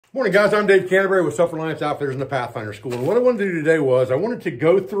Morning, guys. I'm Dave Canterbury with Self-Reliance Outfitters in the Pathfinder School. And what I wanted to do today was I wanted to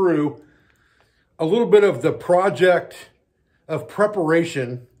go through a little bit of the project of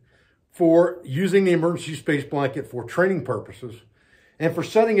preparation for using the emergency space blanket for training purposes and for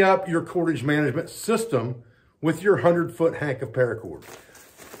setting up your cordage management system with your 100-foot hank of paracord.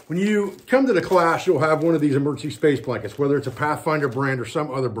 When you come to the class, you'll have one of these emergency space blankets, whether it's a Pathfinder brand or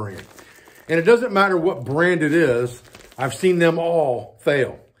some other brand. And it doesn't matter what brand it is, I've seen them all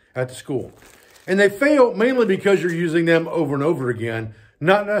fail at the school. And they fail mainly because you're using them over and over again,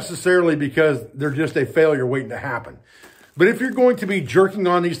 not necessarily because they're just a failure waiting to happen. But if you're going to be jerking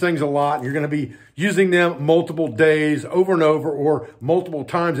on these things a lot, and you're going to be using them multiple days over and over or multiple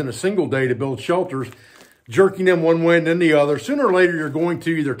times in a single day to build shelters, jerking them one way and then the other, sooner or later you're going to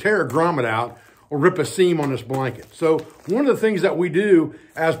either tear a grommet out or rip a seam on this blanket. So one of the things that we do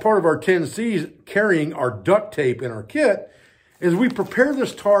as part of our 10Cs carrying our duct tape in our kit is we prepare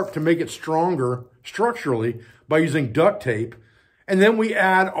this tarp to make it stronger structurally by using duct tape. And then we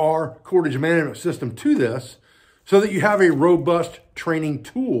add our cordage management system to this so that you have a robust training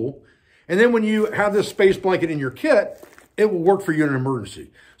tool. And then when you have this space blanket in your kit, it will work for you in an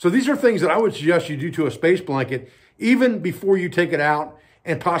emergency. So these are things that I would suggest you do to a space blanket even before you take it out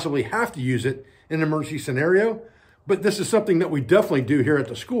and possibly have to use it in an emergency scenario. But this is something that we definitely do here at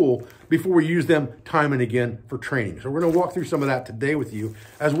the school before we use them time and again for training. So we're going to walk through some of that today with you,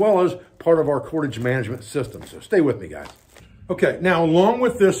 as well as part of our cordage management system. So stay with me, guys. Okay, now along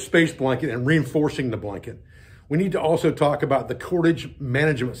with this space blanket and reinforcing the blanket, we need to also talk about the cordage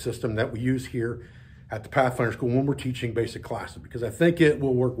management system that we use here at the Pathfinder School when we're teaching basic classes, because I think it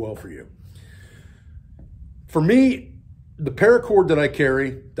will work well for you. For me, the paracord that I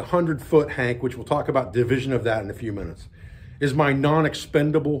carry, the 100-foot hank, which we'll talk about division of that in a few minutes, is my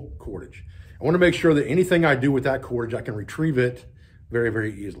non-expendable cordage. I want to make sure that anything I do with that cordage, I can retrieve it very,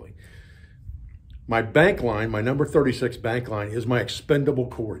 very easily. My bank line, my number 36 bank line, is my expendable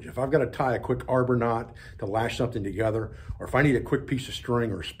cordage. If I've got to tie a quick arbor knot to lash something together, or if I need a quick piece of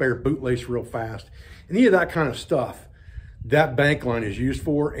string or a spare bootlace real fast, any of that kind of stuff, that bank line is used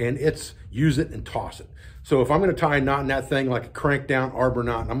for, and it's use it and toss it. So if I'm going to tie a knot in that thing like a crank down arbor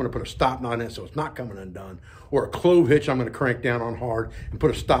knot, and I'm going to put a stop knot in it so it's not coming undone, or a clove hitch I'm going to crank down on hard and put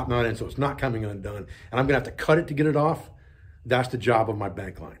a stop knot in so it's not coming undone, and I'm going to have to cut it to get it off, that's the job of my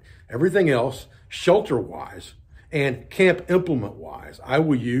bank line. Everything else, shelter-wise and camp implement-wise, I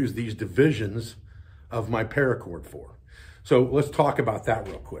will use these divisions of my paracord for. So let's talk about that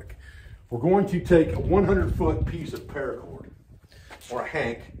real quick. We're going to take a 100-foot piece of paracord or a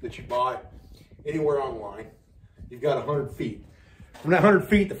hank that you buy anywhere online. You've got 100 feet. From that 100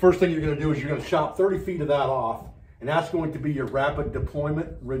 feet, the first thing you're going to do is you're going to chop 30 feet of that off, and that's going to be your rapid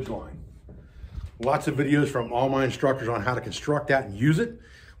deployment ridge line. Lots of videos from all my instructors on how to construct that and use it.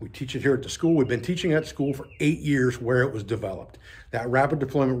 We teach it here at the school. We've been teaching at school for 8 years where it was developed. That rapid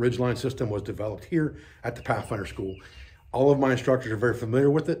deployment ridgeline system was developed here at the Pathfinder School. All of my instructors are very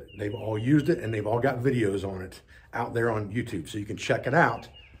familiar with it. They've all used it, and they've all got videos on it out there on YouTube, so you can check it out.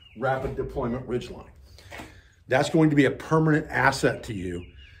 Rapid deployment ridgeline. That's going to be a permanent asset to you.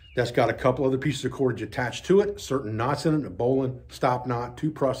 That's got a couple other pieces of cordage attached to it, certain knots in it, a bowline, stop knot,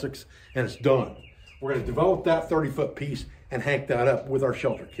 2 prusiks, and it's done. We're going to develop that 30-foot piece and hank that up with our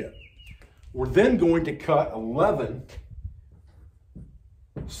shelter kit. We're then going to cut 11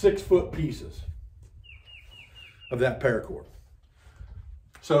 6-foot pieces of that paracord.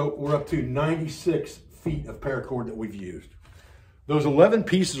 So we're up to 96 feet of paracord that we've used. Those 11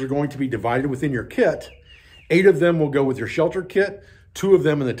 pieces are going to be divided within your kit. 8 of them will go with your shelter kit, 2 of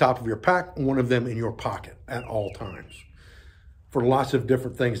them in the top of your pack, 1 of them in your pocket at all times. For lots of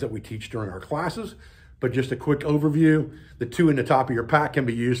different things that we teach during our classes, but just a quick overview, the 2 in the top of your pack can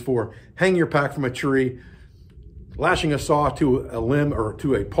be used for hanging your pack from a tree, lashing a saw to a limb or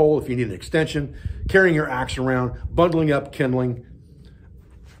to a pole if you need an extension, carrying your axe around, bundling up kindling,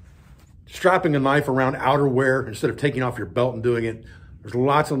 strapping a knife around outerwear instead of taking off your belt and doing it. There's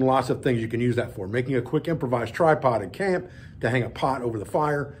lots and lots of things you can use that for. Making a quick improvised tripod in camp to hang a pot over the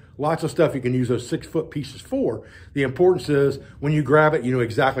fire. Lots of stuff you can use those 6-foot pieces for. The importance is when you grab it, you know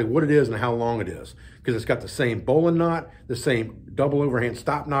exactly what it is and how long it is, because it's got the same bowline knot, the same double overhand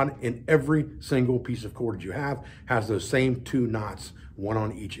stop knot in every single piece of cordage you have, has those same 2 knots, 1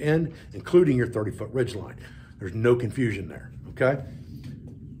 on each end, including your 30-foot ridge line. There's no confusion there, okay?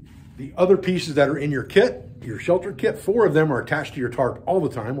 The other pieces that are in your kit, your shelter kit, 4 of them are attached to your tarp all the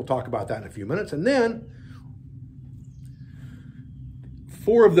time. We'll talk about that in a few minutes. And then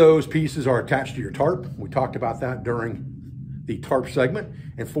 4 of those pieces are attached to your tarp. We talked about that during the tarp segment.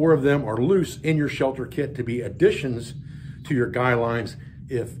 And 4 of them are loose in your shelter kit to be additions to your guy lines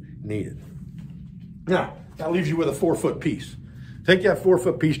if needed. Now, that leaves you with a 4-foot piece. Take that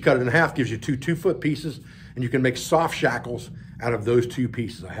 4-foot piece, cut it in half, gives you two 2-foot pieces, and you can make soft shackles out of those 2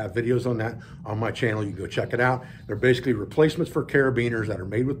 pieces. I have videos on that on my channel. You can go check it out. They're basically replacements for carabiners that are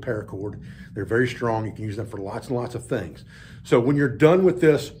made with paracord. They're very strong. You can use them for lots and lots of things. So when you're done with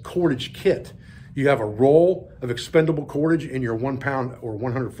this cordage kit, you have a roll of expendable cordage in your 1 pound or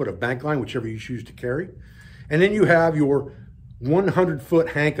 100 foot of bank line, whichever you choose to carry. And then you have your 100-foot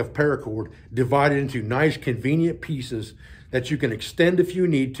hank of paracord divided into nice, convenient pieces that you can extend if you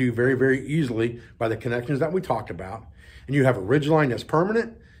need to very, very easily by the connections that we talked about. And you have a ridge line that's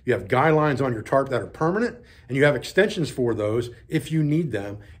permanent. You have guy lines on your tarp that are permanent, and you have extensions for those if you need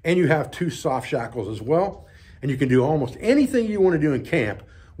them. And you have 2 soft shackles as well. And you can do almost anything you want to do in camp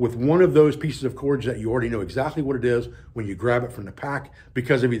with one of those pieces of cordage that you already know exactly what it is when you grab it from the pack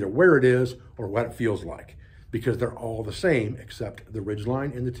because of either where it is or what it feels like, because they're all the same except the ridge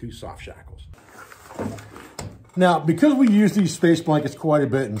line and the 2 soft shackles. Now, because we use these space blankets quite a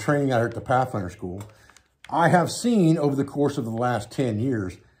bit in training out here at the Pathfinder School, I have seen over the course of the last 10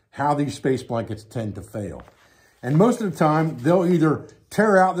 years how these space blankets tend to fail. And most of the time, they'll either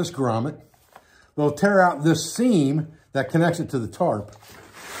tear out this grommet, they'll tear out this seam that connects it to the tarp,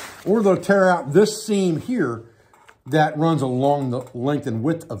 or they'll tear out this seam here that runs along the length and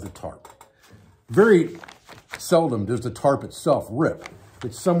width of the tarp. Very seldom does the tarp itself rip.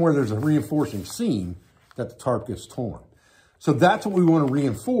 It's somewhere there's a reinforcing seam that the tarp gets torn. So that's what we want to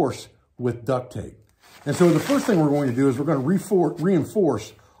reinforce with duct tape. And so the first thing we're going to do is we're going to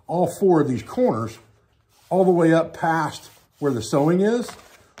reinforce all 4 of these corners all the way up past where the sewing is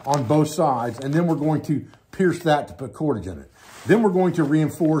on both sides. And then we're going to pierce that to put cordage in it. Then we're going to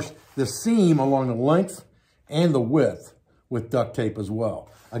reinforce the seam along the length and the width with duct tape as well.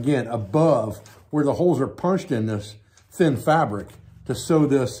 Again, above where the holes are punched in this thin fabric to sew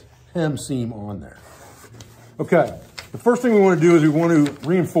this hem seam on there. Okay, the first thing we want to do is we want to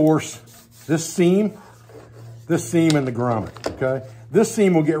reinforce this seam and the grommet, okay? This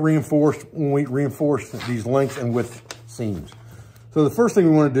seam will get reinforced when we reinforce these length and width seams. So the first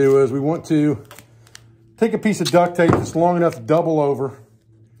thing we want to do is we want to take a piece of duct tape that's long enough to double over,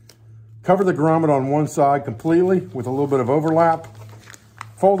 cover the grommet on one side completely with a little bit of overlap,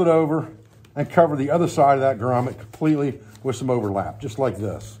 fold it over, and cover the other side of that grommet completely with some overlap, just like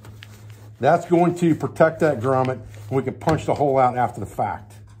this. That's going to protect that grommet, and we can punch the hole out after the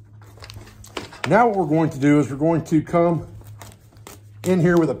fact. Now what we're going to do is we're going to come in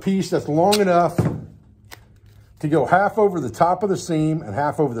here with a piece that's long enough to go half over the top of the seam and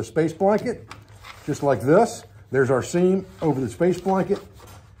half over the space blanket, just like this. There's our seam over the space blanket,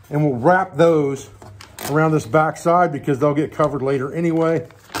 and we'll wrap those around this back side because they'll get covered later anyway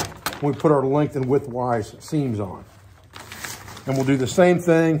when we put our length and width-wise seams on. And we'll do the same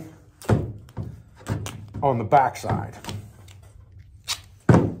thing on the back side.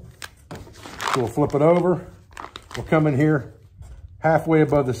 So we'll flip it over. We'll come in here halfway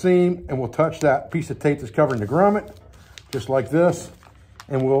above the seam and we'll touch that piece of tape that's covering the grommet, just like this,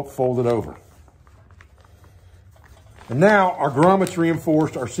 and we'll fold it over. And now our grommet's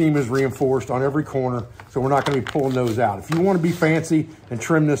reinforced, our seam is reinforced on every corner, so we're not going to be pulling those out. If you want to be fancy and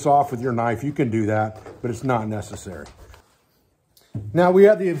trim this off with your knife, you can do that, but it's not necessary. Now we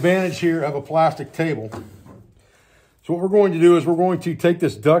have the advantage here of a plastic table. So what we're going to do is we're going to take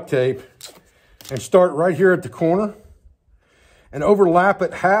this duct tape and start right here at the corner and overlap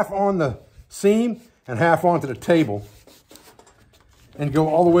it half on the seam and half onto the table and go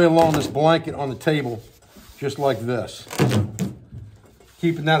all the way along this blanket on the table, just like this.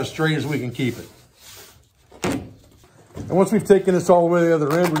 Keeping that as straight as we can keep it. And once we've taken this all the way to the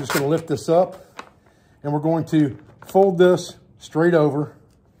other end, we're just going to lift this up and we're going to fold this straight over,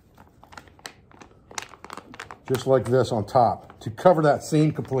 just like this on top, to cover that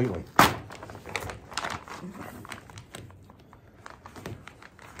seam completely.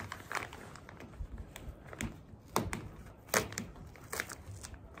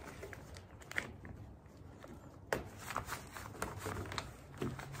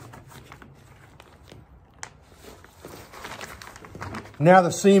 Now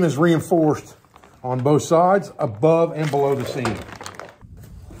the seam is reinforced on both sides, above and below the seam.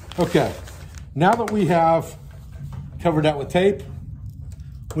 Okay, now that we have covered that with tape,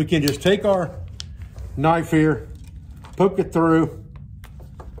 we can just take our knife here, poke it through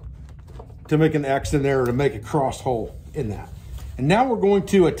to make an X in there or to make a cross hole in that. And now we're going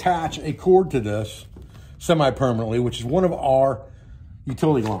to attach a cord to this semi-permanently, which is one of our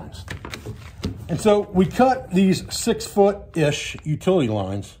utility lines. And so we cut these 6-foot-ish utility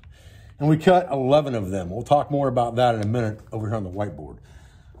lines, and we cut 11 of them. We'll talk more about that in a minute over here on the whiteboard.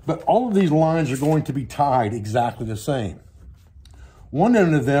 but all of these lines are going to be tied exactly the same. One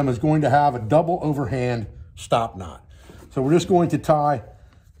end of them is going to have a double overhand stop knot. So we're just going to tie,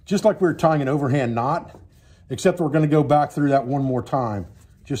 just like we were tying an overhand knot, except we're going to go back through that one more time,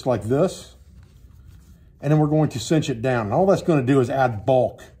 just like this. And then we're going to cinch it down. And all that's going to do is add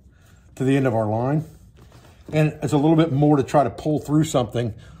bulk to the end of our line. And it's a little bit more to try to pull through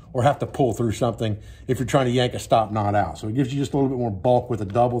something or have to pull through something if you're trying to yank a stop knot out. So it gives you just a little bit more bulk with a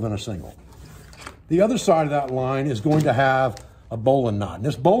double than a single. The other side of that line is going to have a bowline knot. And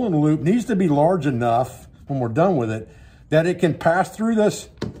this bowline loop needs to be large enough when we're done with it that it can pass through this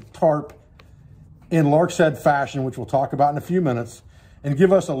tarp in Lark's Head fashion, which we'll talk about in a few minutes, and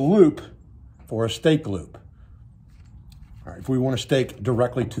give us a loop for a stake loop. All right, if we want to stake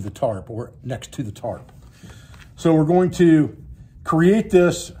directly to the tarp or next to the tarp. So we're going to create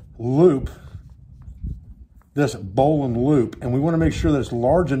this loop, this bowline loop, and we want to make sure that it's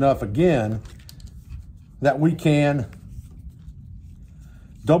large enough, again, that we can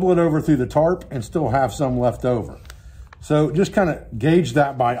double it over through the tarp and still have some left over. So just kind of gauge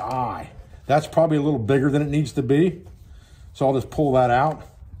that by eye. That's probably a little bigger than it needs to be. So I'll just pull that out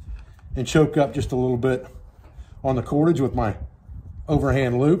and choke up just a little bit on the cordage with my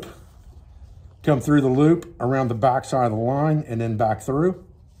overhand loop. Come through the loop around the back side of the line and then back through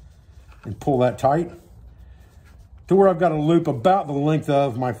and pull that tight to where I've got a loop about the length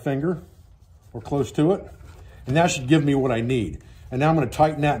of my finger or close to it. And that should give me what I need. And now I'm going to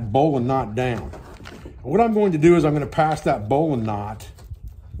tighten that bowline knot down. And what I'm going to do is I'm going to pass that bowline knot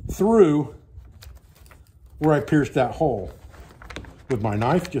through where I pierced that hole with my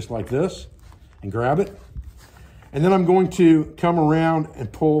knife, just like this, and grab it. And then I'm going to come around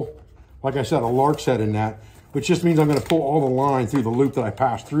and pull, like I said, a Lark's Head in that, which just means I'm going to pull all the line through the loop that I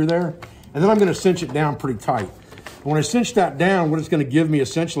passed through there. And then I'm going to cinch it down pretty tight. And when I cinch that down, what it's going to give me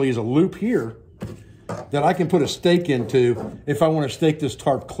essentially is a loop here that I can put a stake into if I want to stake this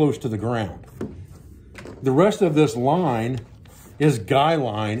tarp close to the ground. The rest of this line is guy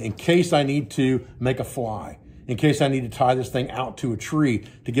line in case I need to make a fly, in case I need to tie this thing out to a tree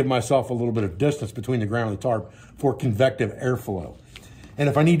to give myself a little bit of distance between the ground and the tarp for convective airflow. And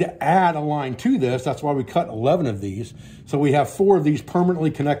if I need to add a line to this, that's why we cut 11 of these. So we have 4 of these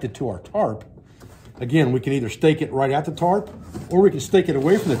permanently connected to our tarp. Again, we can either stake it right at the tarp or we can stake it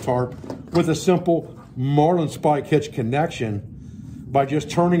away from the tarp with a simple marlin spike hitch connection by just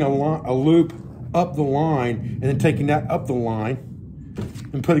turning a loop up the line and then taking that up the line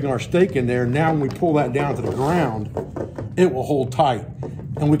and putting our stake in there. Now when we pull that down to the ground, it will hold tight.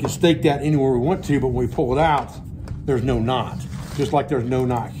 And we can stake that anywhere we want to, but when we pull it out, there's no knot. Just like there's no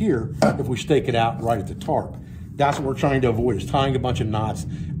knot here if we stake it out right at the tarp. That's what we're trying to avoid, is tying a bunch of knots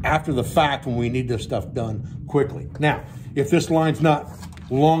after the fact when we need this stuff done quickly. Now, if this line's not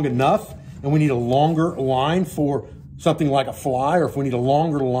long enough and we need a longer line for something like a fly, or if we need a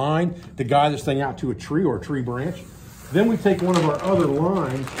longer line to guide this thing out to a tree or a tree branch, then we take one of our other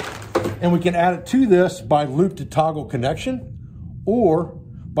lines and we can add it to this by loop to toggle connection or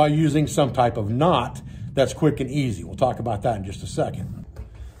by using some type of knot that's quick and easy. We'll talk about that in just a second.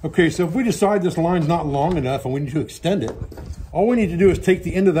 Okay, so if we decide this line's not long enough and we need to extend it, all we need to do is take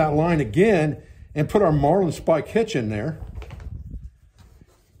the end of that line again and put our marlin spike hitch in there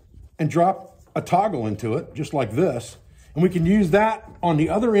and drop a toggle into it, just like this. And we can use that on the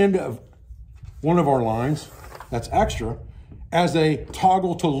other end of one of our lines that's extra as a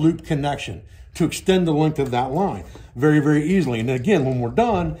toggle to loop connection to extend the length of that line very, very easily. And again, when we're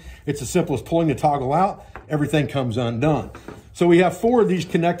done, it's as simple as pulling the toggle out, everything comes undone. So we have 4 of these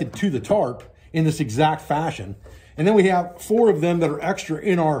connected to the tarp in this exact fashion. And then we have 4 of them that are extra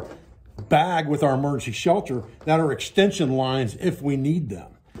in our bag with our emergency shelter that are extension lines if we need them.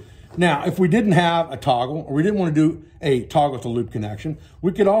 Now, if we didn't have a toggle or we didn't want to do a toggle to loop connection,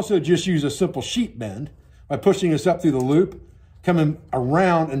 we could also just use a simple sheet bend by pushing this up through the loop, coming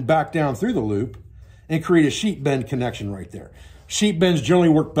around and back down through the loop, and create a sheet bend connection right there. Sheet bends generally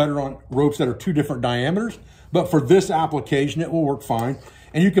work better on ropes that are 2 different diameters, but for this application, it will work fine.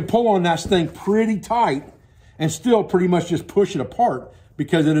 And you can pull on that thing pretty tight and still pretty much just push it apart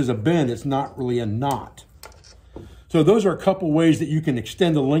because it is a bend, it's not really a knot. So those are a couple ways that you can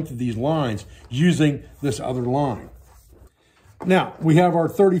extend the length of these lines using this other line. Now, we have our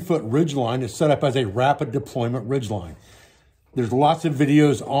 30-foot ridge line that's set up as a rapid deployment ridge line. There's lots of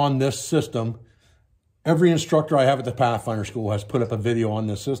videos on this system. Every instructor I have at the Pathfinder School has put up a video on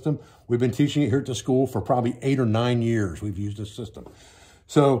this system. We've been teaching it here at the school for probably 8 or 9 years. We've used this system.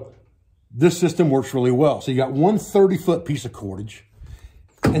 So this system works really well. So you got one 30-foot piece of cordage,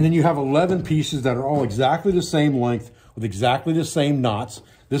 and then you have 11 pieces that are all exactly the same length with exactly the same knots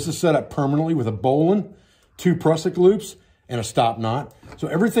This is set up permanently with a bowline, 2 prusik loops, and a stop knot. So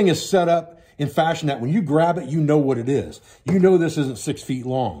everything is set up in fashion that when you grab it, you know what it is. You know this isn't 6 feet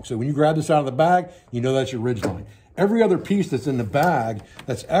long. So when you grab this out of the bag, you know that's your ridgeline. Every other piece that's in the bag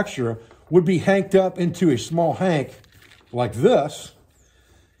that's extra would be hanked up into a small hank like this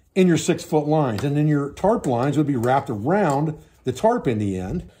in your 6-foot lines. And then your tarp lines would be wrapped around the tarp in the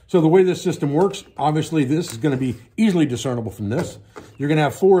end. So the way this system works, obviously this is going to be easily discernible from this. You're going to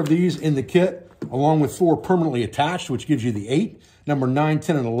have 4 of these in the kit, along with 4 permanently attached, which gives you the 8. Number 9,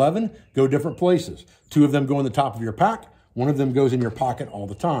 10, and 11 go different places. 2 of them go in the top of your pack. 1 of them goes in your pocket all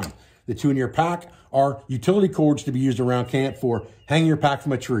the time. The 2 in your pack are utility cords to be used around camp for hanging your pack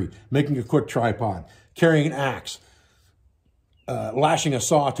from a tree, making a quick tripod, carrying an axe, lashing a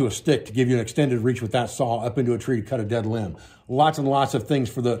saw to a stick to give you an extended reach with that saw up into a tree to cut a dead limb. Lots and lots of things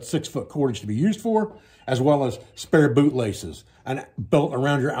for the 6-foot cordage to be used for, as well as spare bootlaces, and belt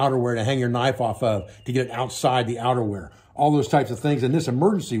around your outerwear to hang your knife off of to get it outside the outerwear. All those types of things. And this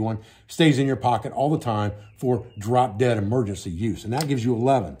emergency one stays in your pocket all the time for drop dead emergency use. And that gives you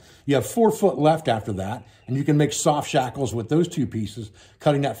 11. You have 4 foot left after that, and you can make soft shackles with those 2 pieces,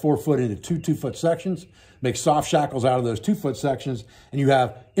 cutting that 4 foot into 2 2-foot sections, make soft shackles out of those 2-foot sections, and you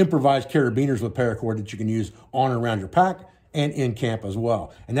have improvised carabiners with paracord that you can use on and around your pack and in camp as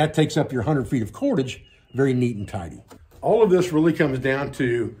well. And that takes up your 100 feet of cordage very neat and tidy. All of this really comes down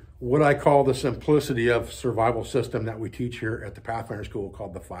to what I call the simplicity of survival system that we teach here at the Pathfinder School,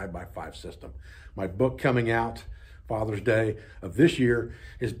 called the 5x5 system. My book coming out Father's Day of this year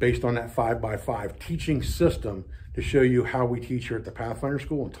is based on that 5x5 teaching system to show you how we teach here at the Pathfinder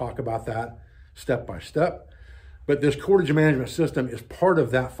School and talk about that step by step. But this cordage management system is part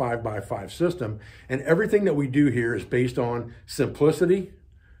of that 5x5 system. And everything that we do here is based on simplicity,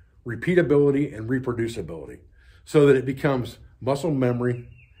 repeatability, and reproducibility, so that it becomes muscle memory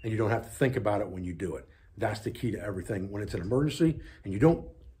and you don't have to think about it when you do it. That's the key to everything. When it's an emergency and you don't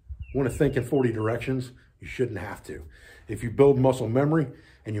want to think in 40 directions, you shouldn't have to. If you build muscle memory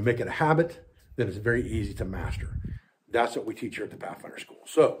and you make it a habit, then it's very easy to master. That's what we teach here at the Pathfinder School.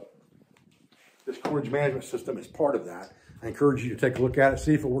 So this cordage management system is part of that. I encourage you to take a look at it,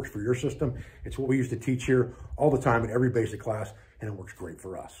 see if it works for your system. It's what we used to teach here all the time in every basic class, and it works great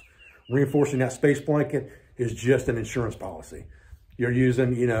for us. Reinforcing that space blanket is just an insurance policy. You're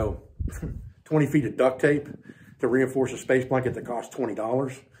using, 20 feet of duct tape to reinforce a space blanket that costs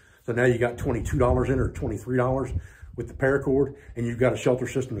 $20. So now you got $22 in, or $23 with the paracord, and you've got a shelter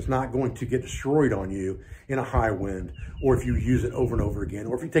system that's not going to get destroyed on you in a high wind, or if you use it over and over again,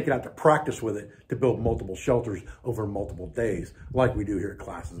 or if you take it out to practice with it to build multiple shelters over multiple days, like we do here at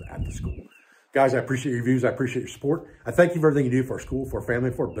classes at the school. Guys, I appreciate your views. I appreciate your support. I thank you for everything you do for our school, for our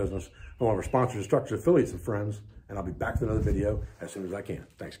family, for our business, for all of our sponsors, instructors, affiliates, and friends. And I'll be back with another video as soon as I can.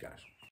 Thanks, guys.